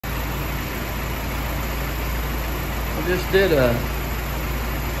I just did a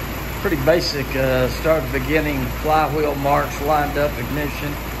pretty basic start to beginning flywheel marks, lined up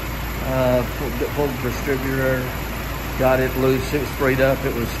ignition, pulled the distributor, got it loose, it was freed up,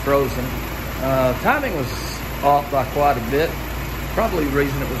 it was frozen. Timing was off by quite a bit, probably the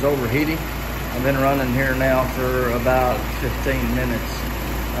reason it was overheating. I've been running here now for about 15 minutes,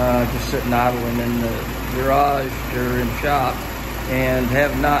 just sitting idling in the garage or in shop, and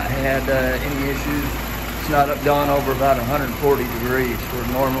have not had any issues. It's not gone over about 140 degrees, where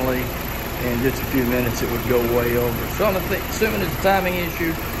normally in just a few minutes it would go way over. So I'm assuming it's a timing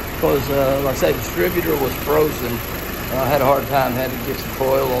issue, because like I say, the distributor was frozen. I had a hard time, had to get some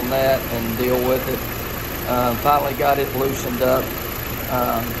coil on that and deal with it. Finally got it loosened up.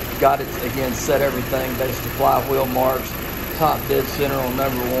 Got it again, set everything, basically flywheel marks, top dead center on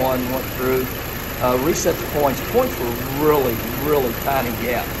number 1, went through, reset the points. Points were really, really tiny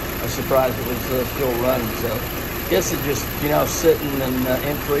gap. I was surprised it was still running. So I guess it just, sitting and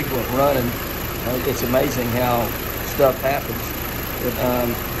infrequent running, it's amazing how stuff happens. But,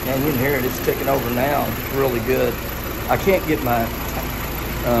 and you can hear it, it's ticking over now. It's really good. I can't get my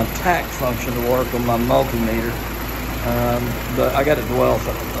tach function to work on my multimeter. But I got a dwell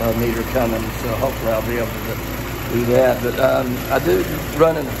meter coming, so hopefully I'll be able to do that. But I do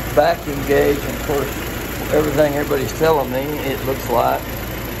run in a vacuum gauge, and of course, everybody's telling me, it looks like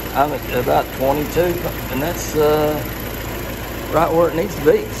I'm at about 22, and that's right where it needs to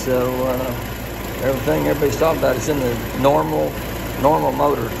be. So everything everybody's talking about is in the normal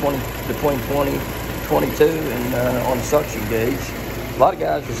motor, between 20, 22, and on the suction gauge. A lot of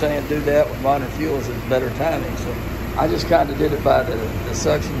guys are saying do that with minor fuels, it's better timing. So I just kind of did it by the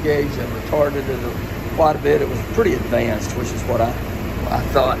suction gauge and retarded it quite a bit. It was pretty advanced, which is what I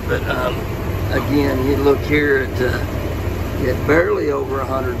thought. But again, you look here at barely over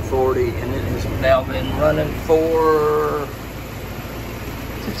 140, and it has now been running for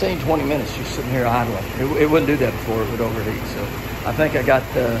 15, 20 minutes just sitting here idling. It wouldn't do that before, it would overheat. So I think I got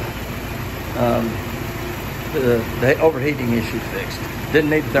the overheating issue fixed. Didn't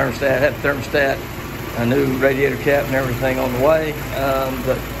need the thermostat, had the thermostat, a new radiator cap and everything on the way,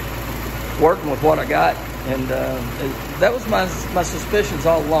 but working with what I got, and that was my suspicions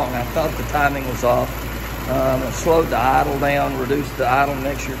all along. I thought the timing was off. I slowed the idle down, reduced the idle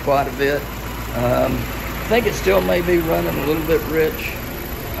mixture quite a bit. I think it still may be running a little bit rich.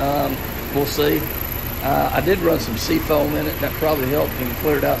 We'll see. I did run some seafoam in it, and that probably helped and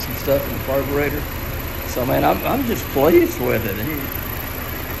cleared out some stuff in the carburetor. So man, I'm just pleased with it.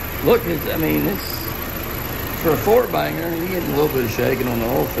 Look, it's for a 4-banger, you get a little bit of shaking on the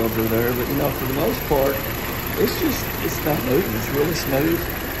oil filter there, but for the most part, it's not moving. It's really smooth.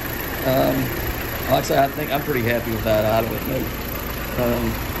 Like I say, I think I'm pretty happy with that idle.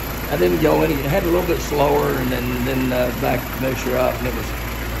 I didn't go any. It had a little bit slower, and then backed the mixture up, and it was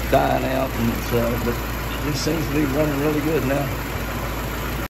dying out, and but it seems to be running really good now.